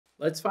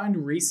Let's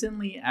find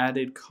recently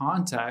added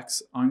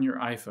contacts on your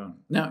iPhone.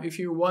 Now, if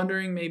you're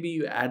wondering, maybe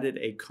you added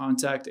a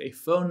contact, a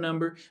phone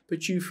number,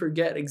 but you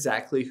forget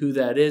exactly who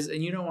that is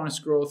and you don't want to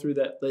scroll through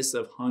that list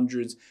of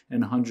hundreds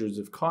and hundreds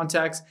of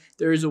contacts,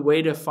 there is a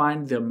way to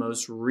find the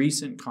most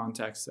recent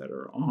contacts that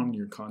are on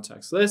your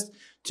contacts list.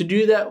 To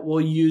do that,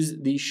 we'll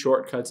use the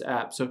Shortcuts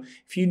app. So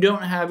if you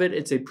don't have it,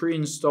 it's a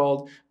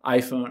pre-installed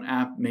iPhone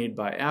app made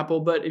by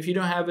Apple, but if you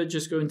don't have it,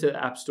 just go into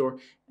the App Store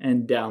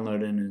and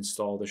download and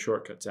install the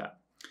Shortcuts app.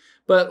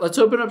 But let's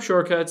open up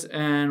Shortcuts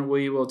and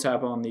we will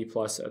tap on the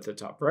plus at the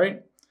top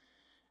right.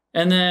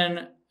 And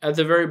then at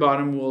the very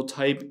bottom, we'll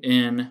type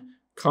in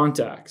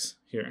contacts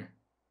here.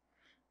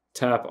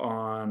 Tap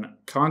on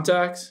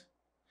contacts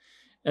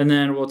and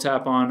then we'll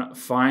tap on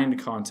find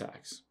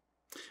contacts.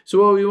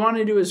 So what we want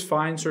to do is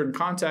find certain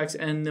contacts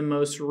and the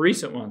most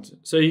recent ones.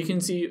 So you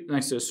can see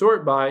next to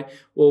sort by,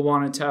 we'll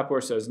want to tap where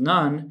it says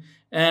none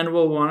and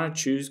we'll want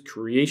to choose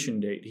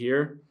creation date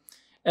here.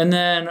 And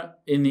then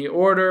in the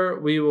order,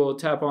 we will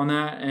tap on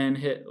that and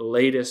hit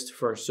latest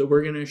first. So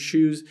we're going to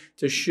choose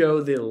to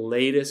show the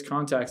latest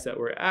contacts that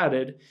were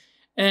added.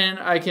 And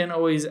I can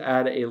always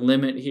add a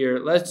limit here.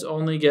 Let's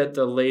only get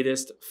the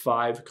latest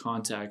 5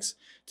 contacts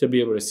to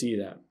be able to see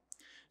that.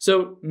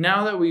 So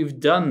now that we've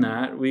done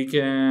that, we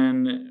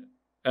can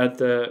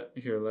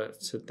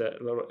let's hit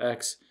that little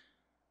X.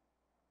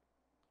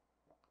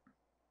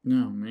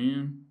 No,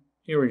 man.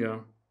 Here we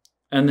go.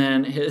 And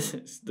then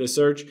hit the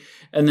search,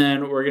 and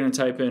then we're going to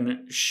type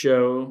in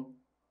show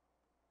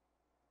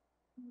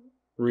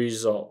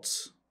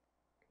results.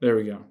 There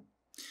we go.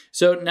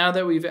 So now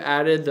that we've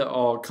added the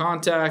all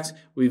contacts,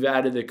 we've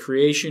added the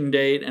creation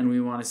date, and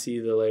we want to see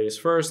the latest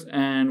first,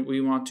 and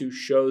we want to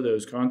show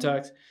those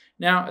contacts.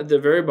 Now at the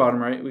very bottom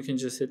right, we can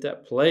just hit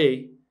that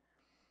play,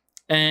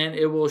 and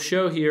it will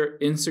show here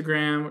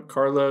Instagram,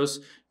 Carlos,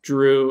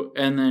 Drew,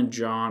 and then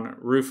John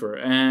Roofer.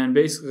 And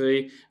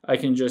basically, I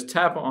can just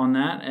tap on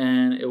that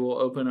and it will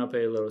open up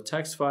a little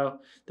text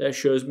file that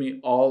shows me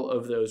all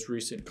of those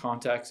recent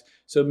contacts.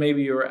 So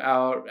maybe you were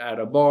out at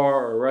a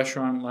bar or a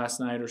restaurant last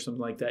night or something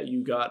like that.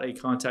 You got a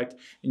contact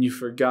and you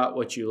forgot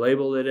what you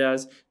labeled it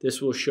as.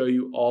 This will show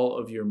you all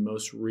of your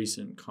most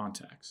recent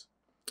contacts.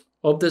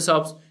 Hope this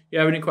helps. If you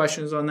have any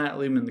questions on that,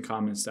 leave them in the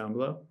comments down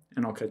below,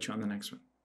 and I'll catch you on the next one.